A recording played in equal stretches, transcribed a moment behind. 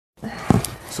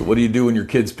So what do you do when your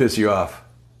kids piss you off?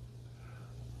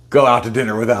 Go out to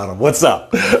dinner without them. What's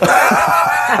up?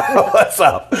 What's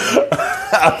up?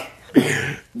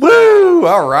 Woo!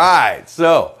 All right.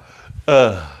 So,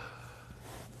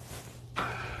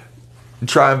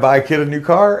 try and buy a kid a new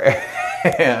car,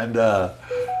 and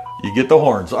you get the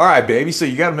horns. All right, baby. So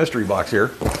you got a mystery box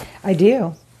here. I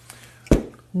do.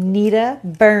 Nita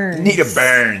Burns. Nita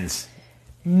Burns.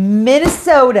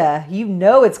 Minnesota. You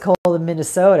know it's cold in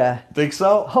Minnesota. Think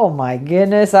so? Oh my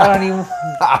goodness. I don't even...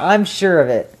 I'm sure of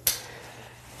it.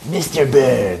 Mr.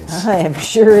 Burns. I am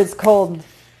sure it's cold.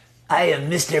 I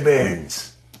am Mr.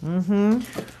 Burns.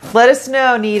 Let us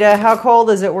know, Nita. How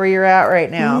cold is it where you're at right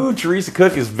now? Ooh, Teresa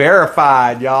Cook is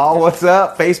verified, y'all. What's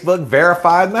up? Facebook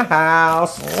verified in the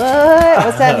house. What?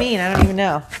 What's that mean? I don't even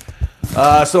know.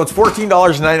 So it's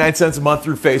 $14.99 a month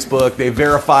through Facebook. They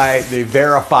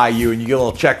verify you, and you get a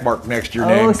little check mark next to your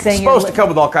name. It's supposed to come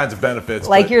with all kinds of benefits.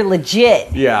 Like you're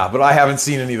legit. Yeah, but I haven't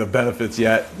seen any of the benefits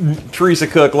yet. Teresa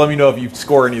Cook, let me know if you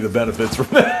score any of the benefits from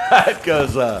that,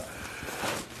 because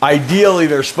ideally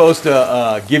they're supposed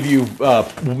to give you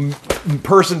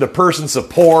person-to-person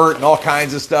support and all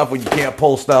kinds of stuff when you can't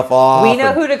pull stuff off. We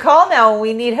know who to call now when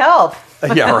we need help.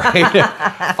 Yeah,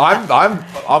 right. I'm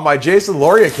on my Jason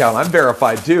Laurie account. I'm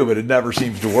verified too, but it never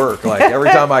seems to work. Like every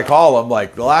time I call them,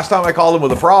 like the last time I called them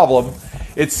with a problem,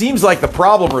 it seems like the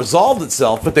problem resolved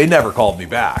itself, but they never called me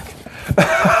back.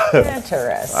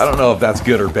 Interesting. I don't know if that's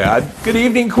good or bad. Good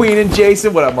evening, Queen and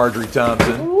Jason. What up, Marjorie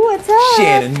Thompson? What's up?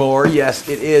 Shannon Moore. Yes,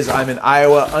 it is. I'm in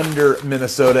Iowa under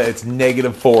Minnesota. It's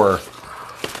 -4.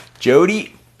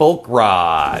 Jody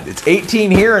Bulkrod. It's 18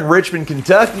 here in Richmond,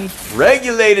 Kentucky.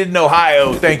 Regulated in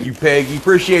Ohio. Thank you, Peggy.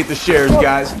 Appreciate the shares,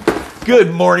 guys.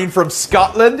 Good morning from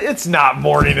Scotland. It's not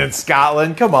morning in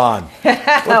Scotland. Come on.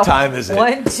 What time is it?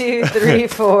 1, 2, 3,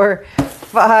 4,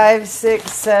 5,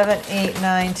 6, 7, 8,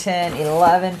 9, 10,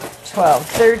 11, 12,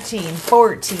 13,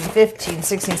 14, 15,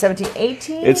 16, 17,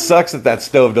 18. It sucks that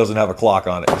stove doesn't have a clock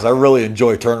on it, because I really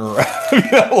enjoy turning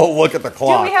around. We'll look at the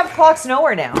clock. Do we have clocks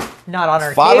nowhere now? Not on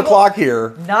our 5 cable. o'clock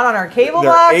here. Not on our cable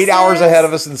They're boxes. 8 hours ahead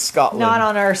of us in Scotland. Not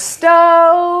on our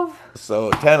stove.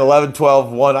 So 10, 11,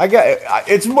 12, 1.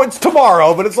 It's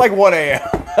tomorrow, but it's like 1 a.m.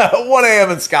 1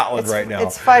 a.m. in Scotland right now.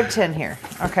 It's 5:10 here.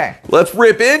 Okay. Let's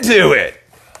rip into it.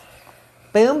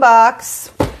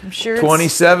 Boombox. I'm sure it's...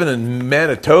 27 in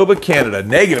Manitoba, Canada.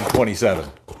 -27.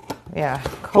 Yeah.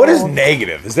 Cold. What is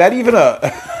negative? Is that even a...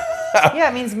 Yeah,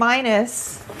 it means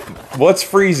minus. What's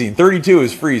freezing? 32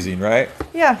 is freezing, right?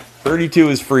 Yeah. 32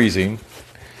 is freezing.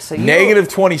 So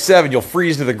 -27, you'll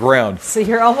freeze to the ground. So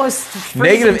you're almost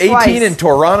freezing -18 twice. in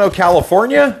Toronto,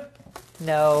 California?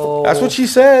 No. That's what she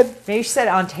said. Maybe she said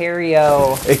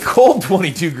Ontario. A cold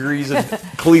 22 degrees in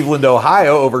Cleveland,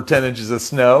 Ohio, over 10 inches of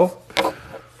snow.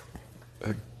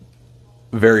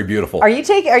 Very beautiful. Are you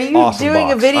Awesome doing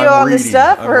box. a video I'm on reading. this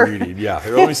stuff? I'm or? reading, yeah.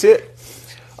 Here, let me see it.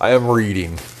 I am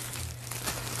reading.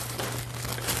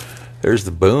 There's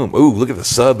the boom. Ooh, look at the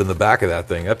sub in the back of that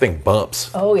thing. That thing bumps.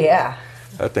 Oh, yeah.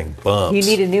 That thing bumps. You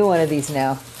need a new one of these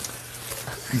now.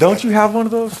 Don't you have one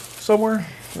of those somewhere?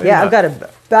 Maybe yeah, not.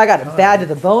 I got a bad to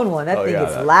the bone one. That thing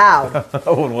is loud.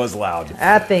 That one was loud.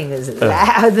 That thing is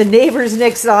loud. The neighbors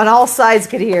next on all sides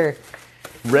could hear.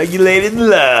 Regulated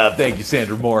love. Thank you,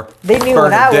 Sandra Moore. They knew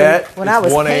when I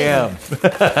was 1 a.m.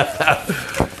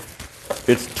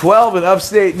 It's 12 in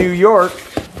upstate New York.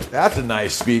 That's a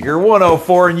nice speaker.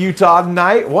 104 in Utah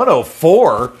tonight.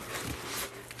 104?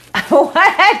 What?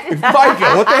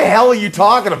 Micah, what the hell are you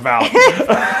talking about?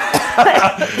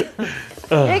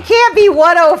 It can't be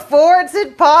 104. It's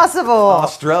impossible.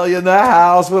 Australia in the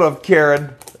house. What up,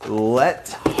 Karen? Let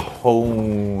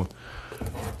home.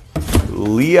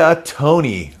 Leah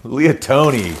Tony.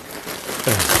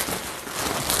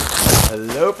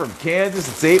 Hello from Kansas.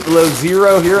 It's 8 below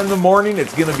 0 here in the morning.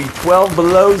 It's going to be 12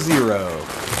 below 0.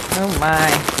 Oh,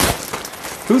 my.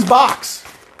 Whose box?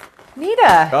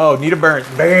 Nita. Oh, Nita Burns.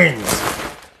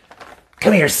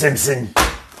 Come here, Simpson.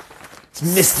 It's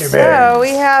Mr. Burns. So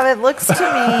we have, it looks to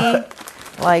me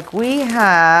like we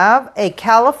have a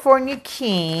California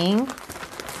King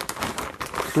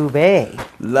Boubet.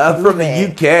 Love from the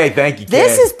UK. Thank you, Kay.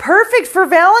 This is perfect for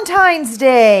Valentine's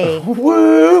Day.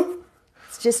 Whoop.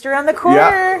 It's just around the corner.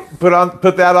 Yeah.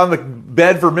 Put that on the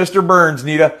bed for Mr. Burns,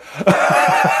 Nita.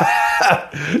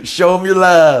 Show him your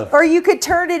love. Or you could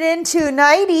turn it into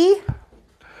 90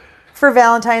 for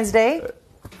Valentine's Day.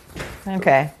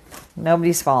 Okay.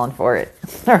 Nobody's falling for it.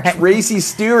 All right. Tracy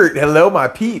Stewart. Hello, my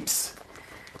peeps.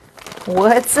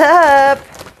 What's up?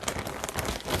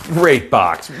 Great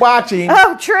box. Watching.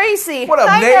 Oh, Tracy. What up,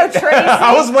 I Nate? know Tracy.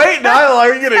 I was waiting.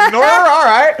 Are you going to ignore her? All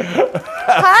right.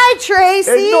 Hi,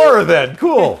 Tracy. Ignore her then.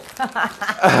 Cool.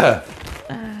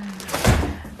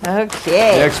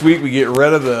 Okay. Next week, we get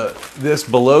rid of this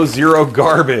below zero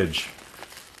garbage.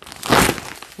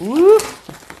 Whoop.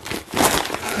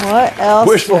 What else?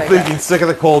 Wishful thinking, sick of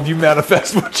the cold. You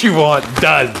manifest what you want.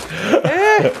 Done.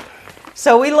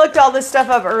 So we looked all this stuff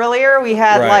up earlier. We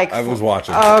had like I was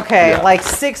watching. Okay, Yeah. like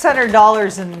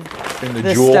 $600 in the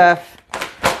this jewel. stuff.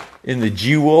 In the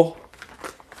jewel.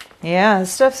 Yeah,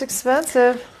 this stuff's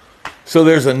expensive. So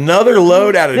there's another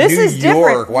load out of This New is York.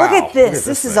 different. Wow. Look at this.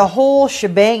 This is a whole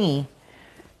shebangy.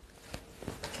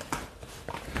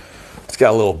 It's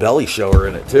got a little belly shower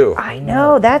in it too. I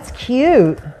know, that's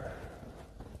cute.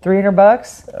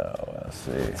 $300? Oh, let's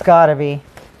see. It's gotta be.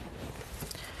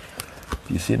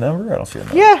 Do you see a number? I don't see a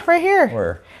number. Yeah, right here.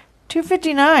 Where?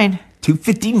 $259.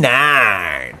 $259.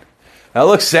 That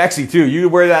looks sexy too. You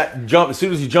wear that jump as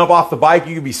soon as you jump off the bike.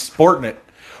 You can be sporting it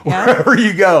Yeah. wherever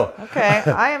you go. Okay,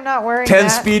 I am not wearing 10 that.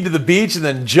 speed to the beach and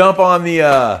then jump on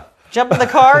the. Jump in the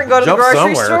car and go to the Jump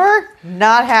grocery somewhere. store?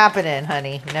 Not happening,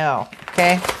 honey. No.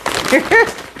 Okay.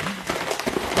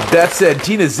 Beth said,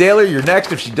 Tina Zahler, you're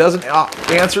next if she doesn't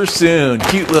answer soon.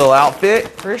 Cute little outfit.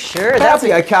 For sure. That's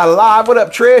Happy I caught alive. What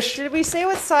up, Trish? Did we say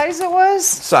what size it was?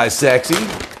 Size sexy.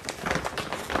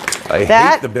 I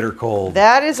That- hate the bitter cold.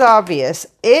 That is obvious.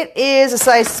 It is a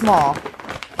size small.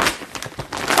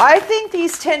 I think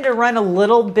these tend to run a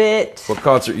little bit, What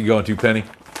concert you going to, Penny?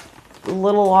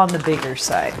 on the bigger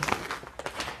side.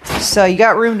 So you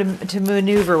got room to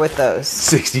maneuver with those.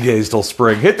 60 days till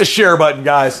spring. Hit the share button,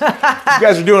 guys. You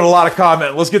guys are doing a lot of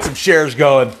comment. Let's get some shares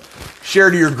going. Share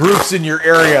to your groups in your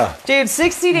area. Dude,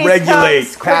 60 days Regulate,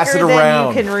 comes pass it quicker than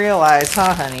around. you can realize,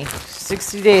 huh, honey?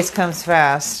 60 days comes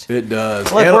fast. It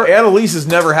does. Look, Annalise has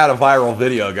never had a viral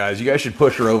video, guys. You guys should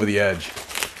push her over the edge.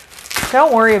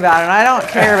 Don't worry about it. I don't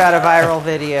care about a viral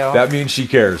video. That means she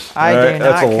cares. I All do right?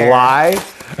 not That's a care. lie.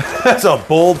 That's a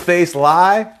bold-faced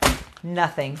lie.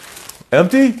 Nothing.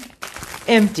 Empty?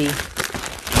 Empty.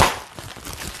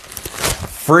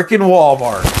 Frickin'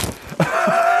 Walmart.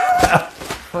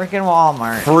 Freaking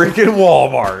Walmart. Frickin'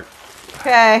 Walmart.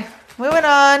 Okay, moving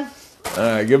on. All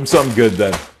right, give them something good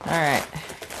then. All right.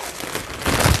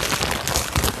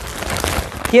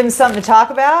 Give him something to talk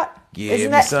about? Give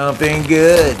me something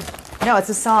good. No, it's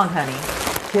a song, honey.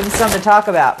 Give him something to talk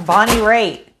about. Bonnie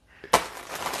Raitt.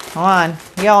 Come on.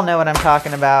 Y'all know what I'm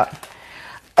talking about.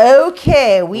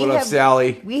 Okay, What up,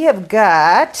 Sally? we have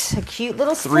got a cute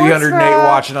little sports 308 bra.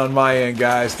 watching on my end,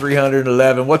 guys.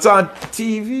 311. What's on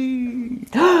TV?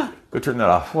 Go turn that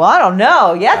off. Well, I don't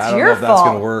know. That's I don't your know if fault. that's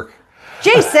going to work.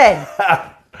 Jason,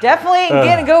 definitely ain't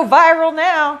gonna go viral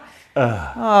now.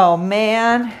 Oh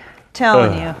man,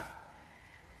 telling you.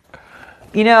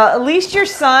 You know, at least your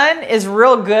son is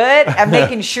real good at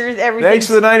making sure that Thanks everything's...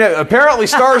 for the 9. Apparently,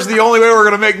 Star's the only way we're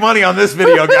going to make money on this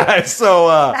video, guys.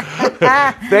 So,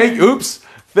 thank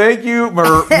you,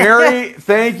 Mary.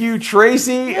 Thank you,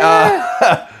 Tracy. XL.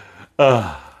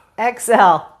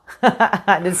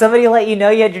 Did somebody let you know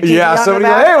you had your TV Yeah, on somebody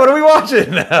the like, back? hey, what are we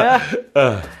watching?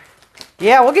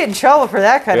 Yeah, we'll get in trouble for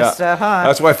that kind of stuff, huh?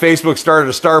 That's why Facebook started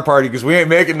a Star Party, because we ain't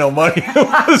making no money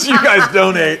unless you guys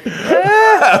donate.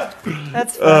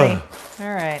 That's funny.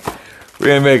 All right. We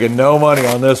ain't making no money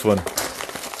on this one.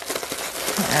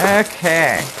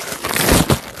 Okay.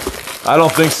 I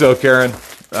don't think so, Karen.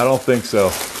 I don't think so.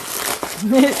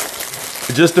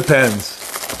 It just depends.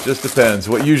 Just depends.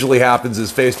 What usually happens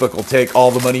is Facebook will take all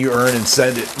the money you earn and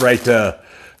send it right to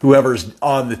whoever's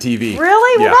on the TV.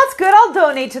 Really? Yeah. Well, that's good. I'll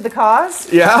donate to the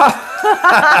cause. Yeah.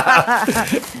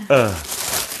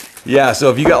 Yeah, so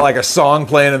if you got like a song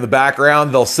playing in the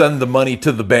background, they'll send the money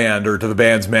to the band or to the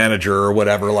band's manager or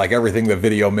whatever, like everything the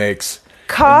video makes.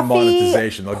 Coffee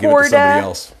Monetization, they'll give it to somebody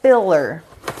else. filler.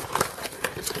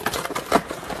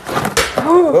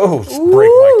 Oh, just break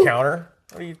my counter.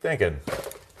 What are you thinking?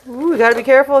 Ooh, we gotta be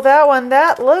careful with that one.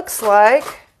 That looks like...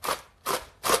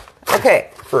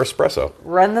 Okay, For espresso.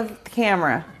 run the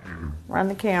camera. Run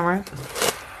the camera.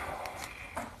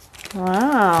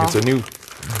 Wow. It's a new...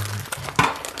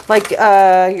 Like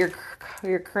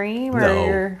your cream or No.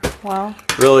 your... Well,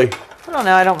 Really? I don't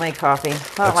know. I don't make coffee.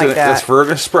 I don't like that. That's for an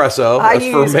espresso. That's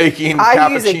for making I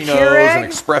use a cappuccinos Keurig.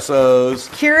 and espressos.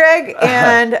 Keurig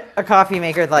and a coffee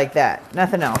maker like that.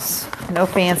 Nothing else. No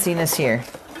fanciness here.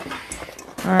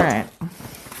 All right.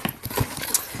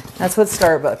 That's what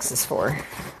Starbucks is for.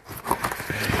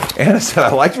 Anna said,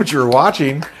 I liked what you were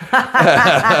watching.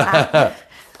 I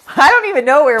don't even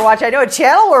know what we're watching. I know a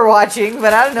channel we're watching,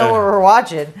 but I don't know what we're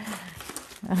watching.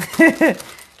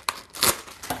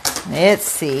 Let's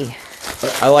see.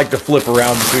 I like to flip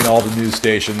around between all the news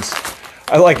stations.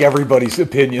 I like everybody's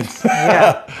opinions.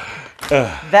 Yeah.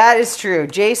 That is true.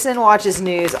 Jason watches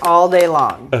news all day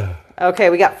long.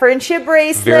 Okay, we got friendship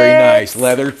bracelets. Very nice.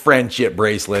 Leather friendship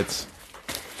bracelets.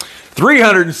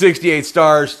 368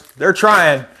 stars. They're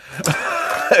trying.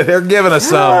 They're giving us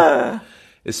some.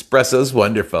 Espresso's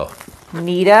wonderful.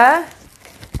 Nita,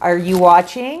 are you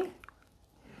watching?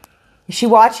 Is she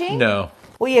watching? No.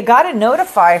 Well, you got to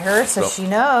notify her so she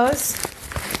knows.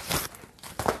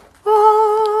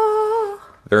 Oh.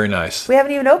 Very nice. We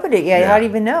haven't even opened it yet. Yeah. How do you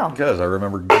even know? Because I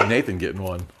remember Nathan getting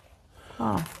one.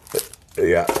 Oh.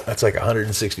 Yeah, that's like a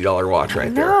 $160 watch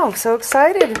right there. No, so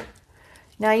excited.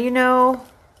 Now you know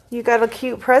you got a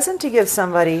cute present to give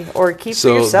somebody or keep for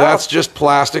yourself. So that's just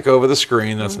plastic over the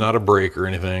screen. That's not a break or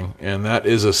anything. And that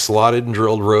is a slotted and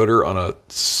drilled rotor on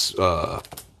a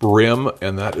rim,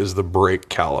 and that is the brake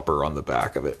caliper on the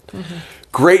back of it.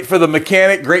 Great for the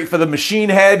mechanic, great for the machine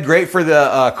head, great for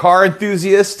the car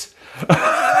enthusiast,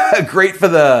 great for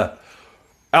the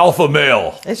alpha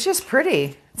male. It's just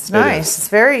pretty. It's nice. It's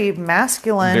very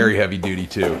masculine. Very heavy duty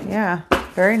too. Yeah,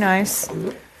 very nice.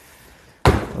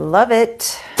 Love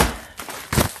it.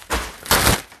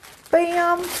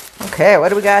 Bam. Okay, what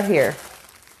do we got here?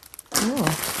 Ooh.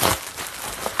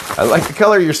 I like the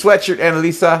color of your sweatshirt,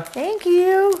 Annalisa. Thank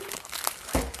you.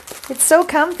 It's so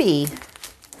comfy.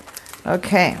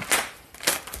 Okay.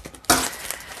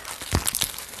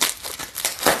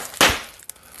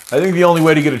 I think the only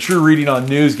way to get a true reading on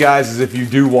news, guys, is if you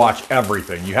do watch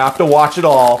everything. You have to watch it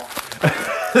all.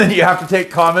 Then you have to take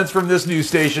comments from this news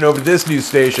station over this news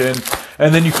station,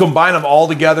 and then you combine them all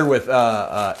together with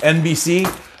NBC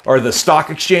or the Stock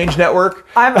Exchange Network.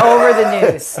 I'm over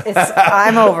the news.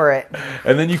 I'm over it.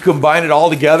 And then you combine it all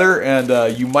together,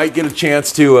 and you might get a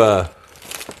chance to...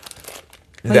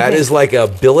 that is like a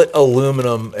billet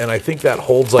aluminum, and I think that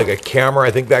holds like a camera.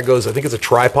 I think it's a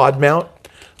tripod mount.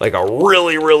 Like a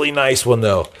really, really nice one,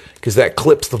 though, because that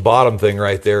clips the bottom thing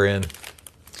right there in.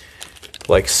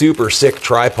 Like super sick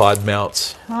tripod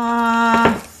mounts.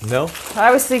 No? I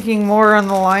was thinking more on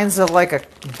the lines of like a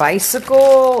bicycle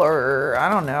or, I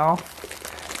don't know,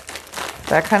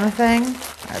 that kind of thing.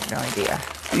 I have no idea.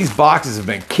 These boxes have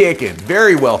been kicking.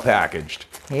 Very well packaged.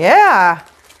 Yeah.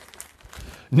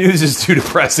 News is too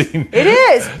depressing. It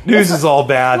is. News is all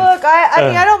bad. Look, I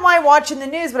mean, I don't mind watching the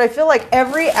news, but I feel like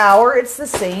every hour it's the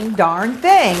same darn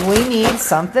thing. We need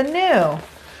something new.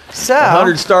 So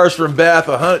 100 stars from Beth,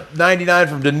 99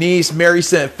 from Denise, Mary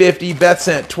sent 50, Beth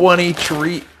sent 20,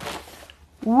 Tracy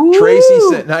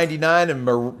sent 99,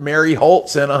 and Mary Holt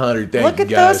sent 100. Thank look you, at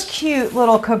guys. those cute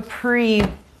little capri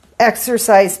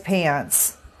exercise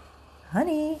pants.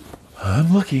 Honey.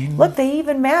 I'm looking. Look, they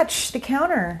even match the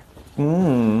counter.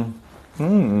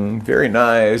 Very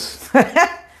nice.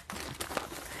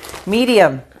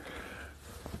 Medium.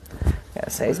 Gotta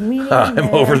size medium. I'm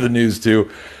there. over the news too.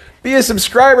 Be a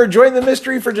subscriber, join the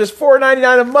mystery for just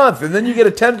 $4.99 a month, and then you get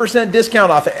a 10%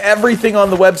 discount off of everything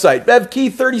on the website. Bev Key,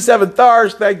 37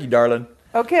 stars. Thank you, darling.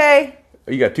 Okay.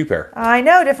 Oh, you got two pair. I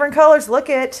know, different colors. Look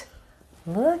it.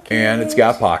 Look And it's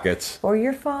got pockets. or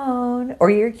your phone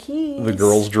or your keys. The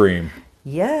girl's dream.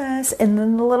 Yes, and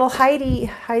then the little Heidi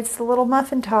hides the little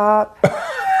muffin top.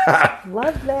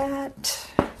 Love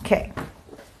that. Okay.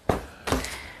 All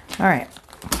right.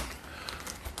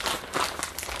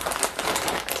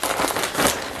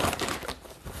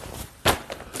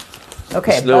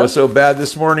 Okay. Snow was so bad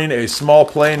this morning, a small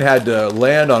plane had to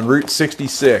land on Route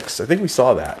 66. I think we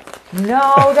saw that.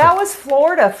 No, that was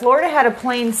Florida. Florida had a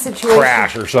plane situation.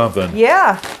 Crash or something.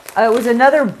 Yeah. It was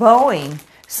another Boeing.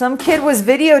 Some kid was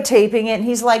videotaping it, and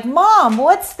he's like, Mom,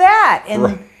 what's that?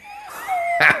 And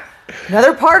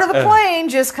another part of the plane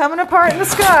just coming apart in the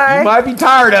sky. You might be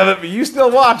tired of it, but you still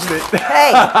watched it.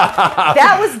 Hey,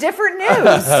 that was different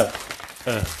news.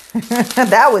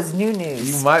 That was new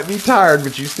news. You might be tired,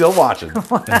 but you still watching.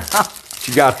 What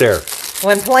you got there?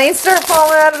 When planes start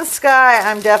falling out of the sky,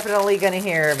 I'm definitely going to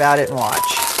hear about it and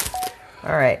watch.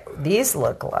 All right. These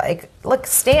look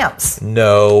stamps.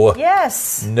 No.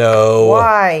 Yes. No.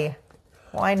 Why?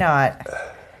 Why not?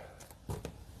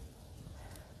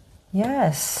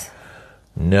 Yes.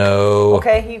 No.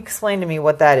 Okay, you explain to me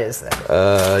what that is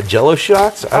then. Jello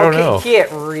shots? I don't know.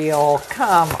 Get real.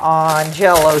 Come on,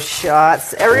 Jello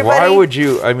shots. Everybody. Why would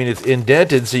you? I mean, it's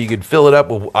indented so you could fill it up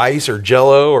with ice or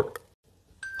Jello or.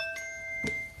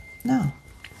 No.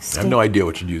 I have no idea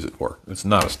what you'd use it for. It's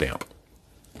not a stamp.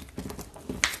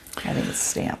 I think it's a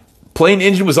stamp. Plane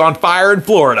engine was on fire in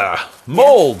Florida.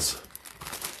 Molds.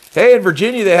 Hey, in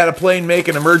Virginia, they had a plane make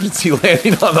an emergency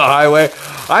landing on the highway.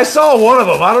 I saw one of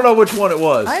them. I don't know which one it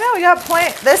was. I know, we got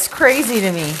plane. That's crazy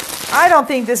to me. I don't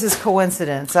think this is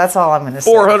coincidence. That's all I'm going to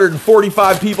say.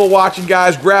 445 people watching,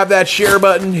 guys. Grab that share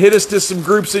button. Hit us to some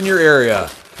groups in your area.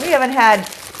 We haven't had,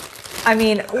 I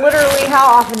mean, literally, how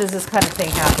often does this kind of thing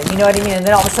happen? You know what I mean? And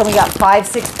then all of a sudden we got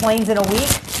 5-6 planes in a week.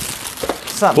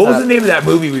 Something's What was the name of that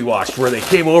movie we watched where they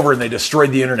came over and they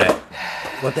destroyed the internet?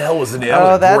 What the hell was the name? That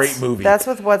was a great movie. That's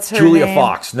with what's her Julia name?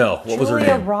 Fox. No, what was her name?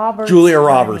 Julia Roberts. Julia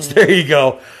Roberts. There you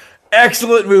go.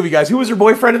 Excellent movie, guys. Who was her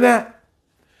boyfriend in that?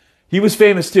 He was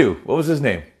famous too. What was his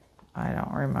name? I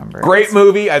don't remember. Great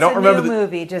movie. I don't remember the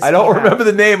movie. Just, I don't remember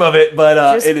the name of it,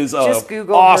 but it is just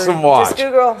Google awesome watch. Just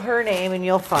Google her name and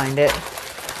you'll find it.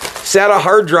 SATA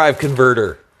hard drive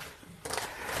converter.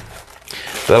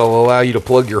 That'll allow you to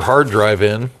plug your hard drive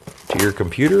in to your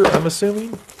computer, I'm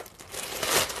assuming.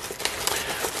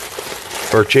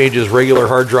 Or changes regular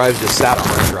hard drives to SATA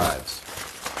hard drives.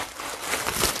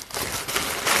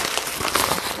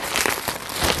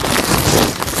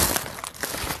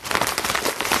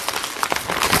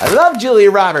 I love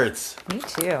Julia Roberts. Me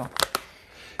too.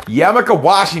 Yamaka,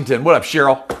 Washington. What up,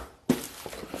 Cheryl?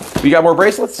 We got more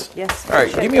bracelets? Yes. All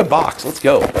right, give me a box. Let's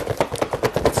go.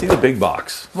 Let's see the big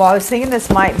box. Well, I was thinking this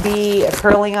might be a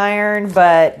curling iron,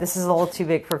 but this is a little too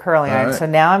big for curling iron. right. So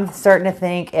now I'm starting to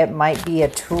think it might be a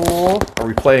tool. Are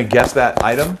we playing Guess That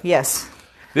Item? Yes.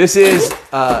 This is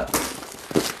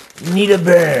Nita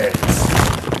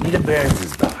Burns. Nita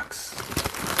Burns' box.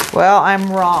 Well,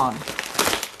 I'm wrong.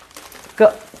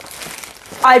 Go.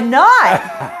 I'm not.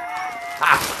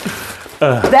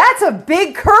 That's a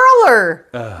big curler.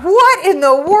 What in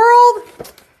the world?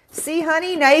 See,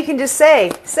 honey, now you can just say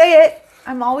it.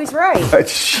 I'm always right.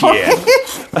 Shit.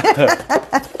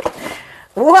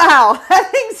 Wow, that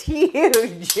thing's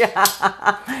huge.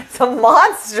 It's a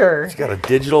monster. It's got a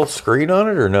digital screen on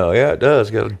it, or no? Yeah, it does.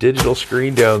 Got a digital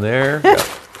screen down there.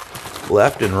 Got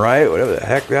left and right, whatever the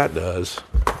heck that does.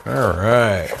 All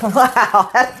right.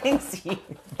 Wow, that thing's huge.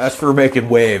 That's for making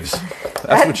waves.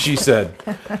 That's what she said.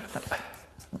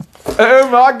 Oh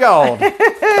my God.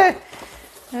 Oh,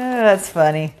 that's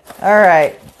funny. All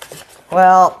right.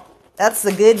 Well, that's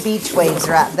the good beach waves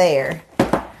right there.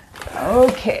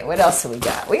 Okay, what else have we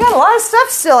got? We got a lot of stuff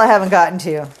still I haven't gotten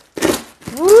to.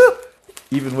 Whoop.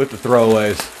 Even with the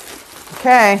throwaways.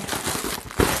 Okay.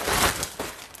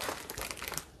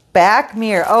 Back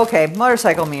mirror. Okay,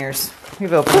 motorcycle mirrors.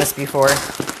 We've opened this before.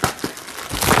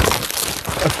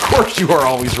 Of course you are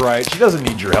always right. She doesn't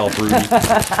need your help, Ruby.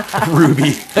 Ruby.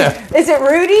 Is it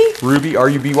Rudy? Ruby,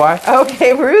 R-U-B-Y?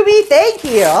 Okay, Ruby, thank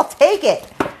you. I'll take it.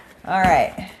 All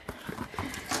right.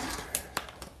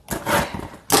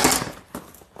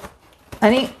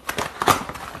 Honey?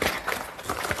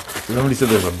 Somebody said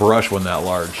there's a brush one that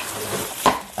large.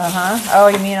 Uh-huh. Oh,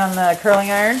 you mean on the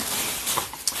curling iron?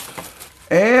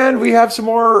 And we have some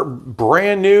more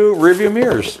brand new rearview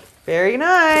mirrors. Very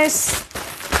nice.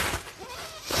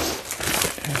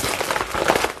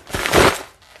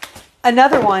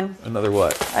 Another one. Another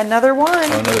what? Another one.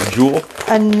 Another jewel?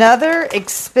 Another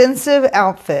expensive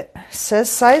outfit. Says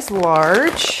size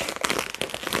large.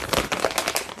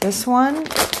 This one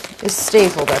is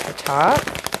stapled at the top.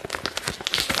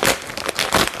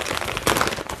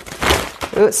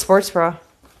 Ooh, it's sports bra.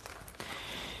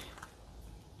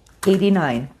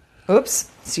 $89. Oops.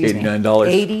 Excuse me.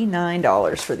 $89.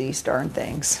 $89 for these darn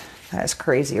things. That's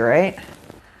crazy, right?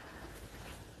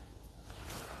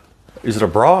 Is it a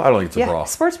bra? I don't think it's a Yeah, bra.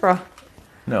 sports bra.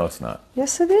 No, it's not.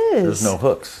 Yes, it is. There's no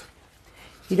hooks.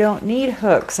 You don't need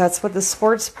hooks. That's what the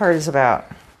sports part is about.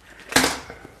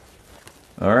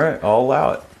 All right, I'll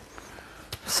allow it.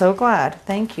 So glad.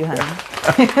 Thank you, honey.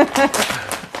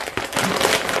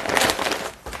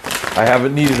 I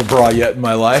haven't needed a bra yet in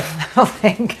my life. Oh,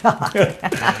 thank God.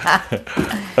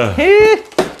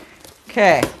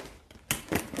 Okay.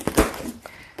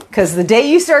 Because the day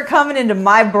you start coming into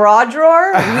my bra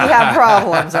drawer, we have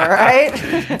problems, all right?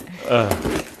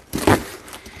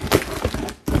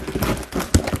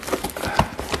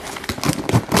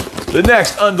 The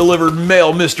next undelivered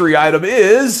mail mystery item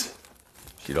is...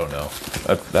 You don't know.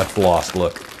 That's lost.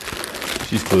 Look.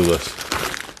 She's clueless.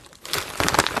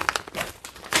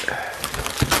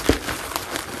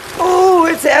 Oh,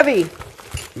 it's heavy.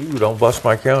 Ooh, don't bust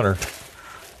my counter.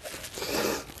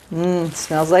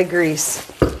 Smells like grease.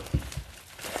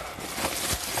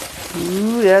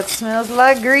 Ooh, that smells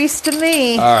like grease to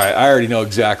me. All right, I already know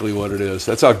exactly what it is.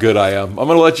 That's how good I am. I'm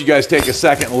going to let you guys take a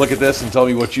second and look at this and tell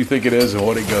me what you think it is and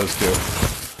what it goes to.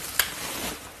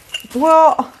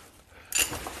 Well,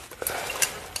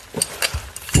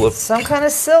 Flip, some kind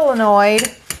of solenoid.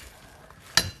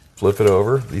 flip it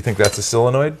over. Do you think that's a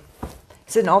solenoid?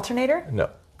 Is it an alternator?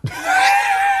 No.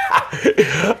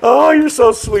 Oh, you're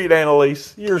so sweet,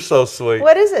 Annalise. You're so sweet.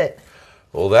 What is it?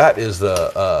 Well, that is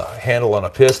the handle on a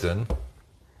piston.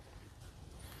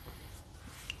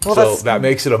 Well, so that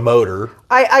makes it a motor.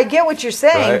 I get what you're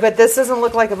saying, right? but this doesn't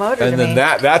look like a motor And to then me.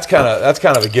 that's kind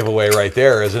of a giveaway right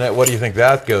there, isn't it? What do you think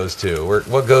that goes to?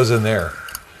 What goes in there?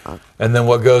 And then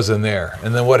what goes in there?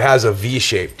 And then what has a V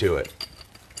shape to it?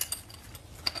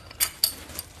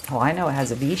 Oh, I know it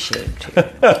has a V shape too.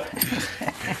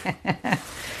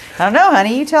 I don't know,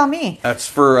 honey. You tell me. That's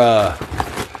for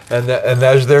and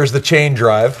there's the chain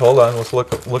drive. Hold on, let's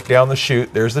look down the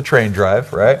chute. There's the train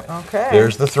drive, right? Okay.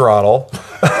 There's the throttle.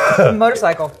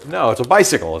 Motorcycle. No, it's a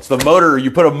bicycle. It's the motor.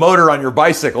 You put a motor on your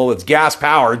bicycle. It's gas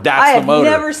powered. That's the motor.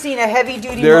 I have never seen a heavy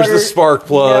duty There's motor. the spark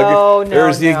plug. No,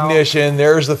 there's the ignition.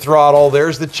 There's the throttle.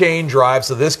 There's the chain drive.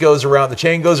 So this goes around. The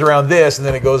chain goes around this, and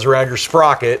then it goes around your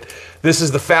sprocket. This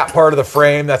is the fat part of the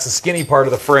frame. That's the skinny part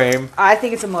of the frame. I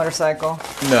think it's a motorcycle.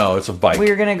 No, it's a bike. We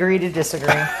are going to agree to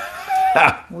disagree.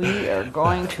 We are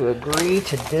going to agree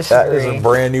to disagree. That is a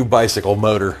brand new bicycle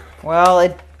motor.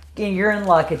 Well, you're in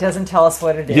luck. It doesn't tell us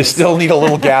what it is. You still need a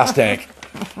little gas tank.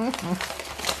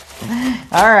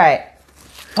 All right.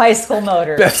 Bicycle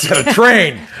motor. That's a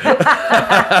train.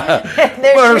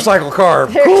 Motorcycle car.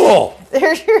 Cool.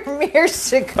 There's your mirrors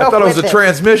to go I thought it was with a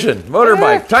transmission.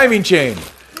 Motorbike. Timing chain.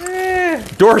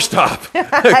 Doorstop.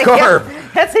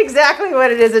 Carb. That's exactly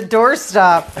what it is, a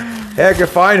doorstop. Heck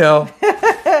if I know.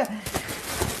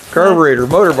 Carburetor,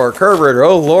 motor bar, carburetor.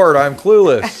 Oh, Lord, I'm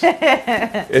clueless.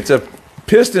 It's a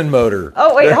piston motor.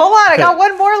 Oh, wait, hold on. I got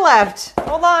one more left.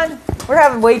 Hold on. We're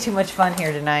having way too much fun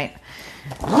here tonight.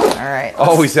 All right.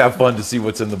 Always have fun to see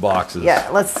what's in the boxes. Yeah,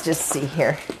 let's just see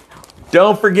here.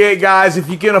 Don't forget, guys, if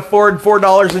you can afford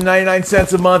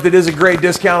 $4.99 a month, it is a great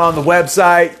discount on the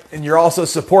website. And you're also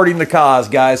supporting the cause,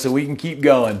 guys, so we can keep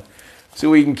going. So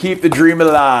we can keep the dream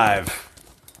alive.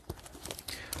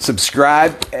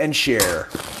 Subscribe and share.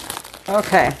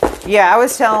 Okay. Yeah, I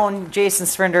was telling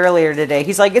Jason's friend earlier today.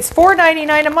 He's like, it's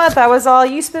 $4.99 a month. I was all,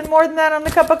 you spend more than that on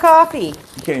a cup of coffee. You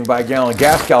can't even buy a gallon of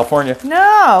gas, California.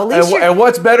 No, at least And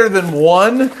what's better than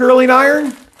one curling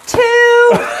iron? two.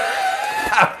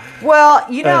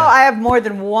 Well, you know, I have more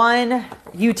than one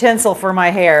utensil for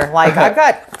my hair. Like, I've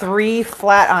got 3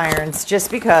 flat irons just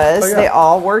because they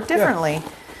all work differently.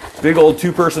 Big old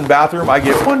 2-person bathroom. I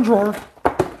get 1 drawer.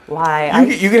 Lie.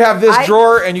 You could have this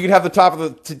drawer, and you could have the top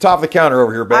of the counter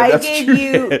over here, babe. I gave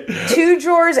you 2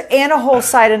 drawers and a whole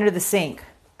side under the sink.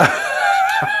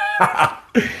 I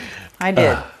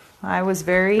did. I was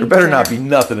very. There better not be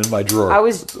nothing in my drawer. I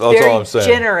was That's very all I'm saying.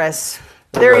 generous.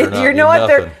 There You know what?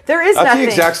 There is That's nothing. the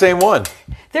exact same one.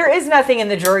 There is nothing in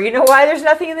the drawer. You know why there's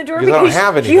nothing in the drawer? Because I don't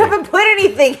have anything. You haven't put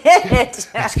anything in it.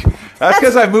 That's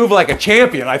because I move like a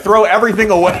champion. I throw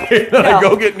everything away and I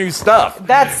go get new stuff.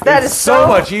 That is so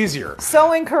much easier.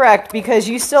 So incorrect, because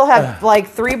you still have like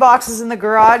 3 boxes in the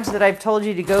garage that I've told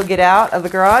you to go get out of the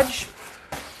garage.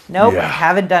 Nope,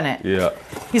 haven't done it. Yeah.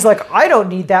 He's like, I don't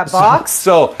need that box.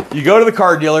 So you go to the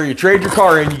car dealer, you trade your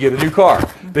car in, you get a new car.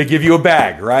 They give you a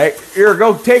bag, right? Here,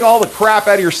 go take all the crap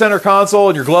out of your center console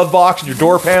and your glove box and your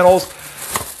door panels.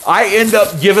 I end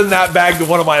up giving that bag to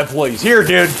one of my employees. Here,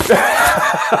 dude.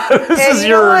 This is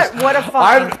yours. What a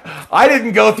find. I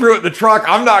didn't go through it in the truck.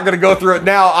 I'm not going to go through it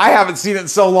now. I haven't seen it in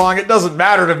so long. It doesn't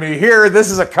matter to me. Here, this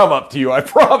is a come up to you. I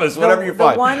promise. Whatever you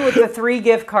find. The one with the 3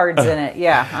 gift cards in it.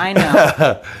 Yeah, I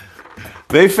know.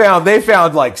 They found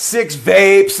like 6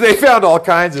 vapes. They found all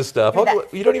kinds of stuff.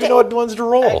 You don't even know what ones to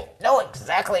roll. I know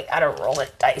exactly how to roll a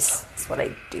dice. That's what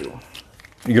I do.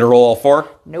 You gonna roll all 4?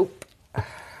 Nope.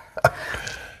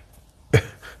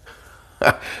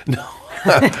 No.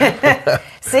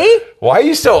 See? Why are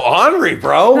you so ornery,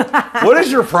 bro? What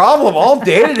is your problem all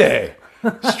day today?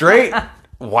 Straight.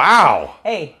 Wow.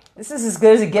 Hey, this is as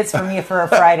good as it gets for me for a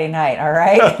Friday night, all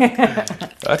right?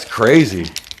 That's crazy.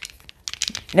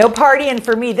 No partying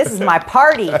for me. This is my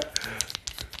party.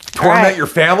 Torment your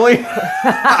family?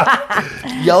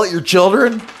 Yell at your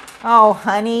children? Oh,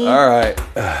 honey. All right.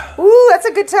 Ooh, that's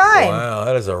a good time. Wow,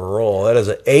 that is a roll. That is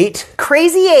an 8.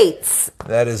 Crazy 8s.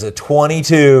 That is a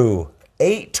 22.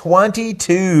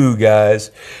 822, guys.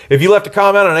 If you left a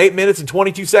comment on 8 minutes and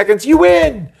 22 seconds, you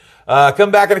win. Come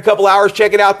back in a couple hours.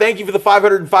 Check it out. Thank you for the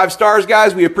 505 stars,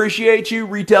 guys. We appreciate you.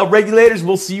 Retail regulators,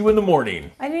 we'll see you in the morning.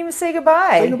 I didn't even say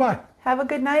goodbye. Say goodbye. Have a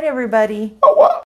good night, everybody. Oh, what?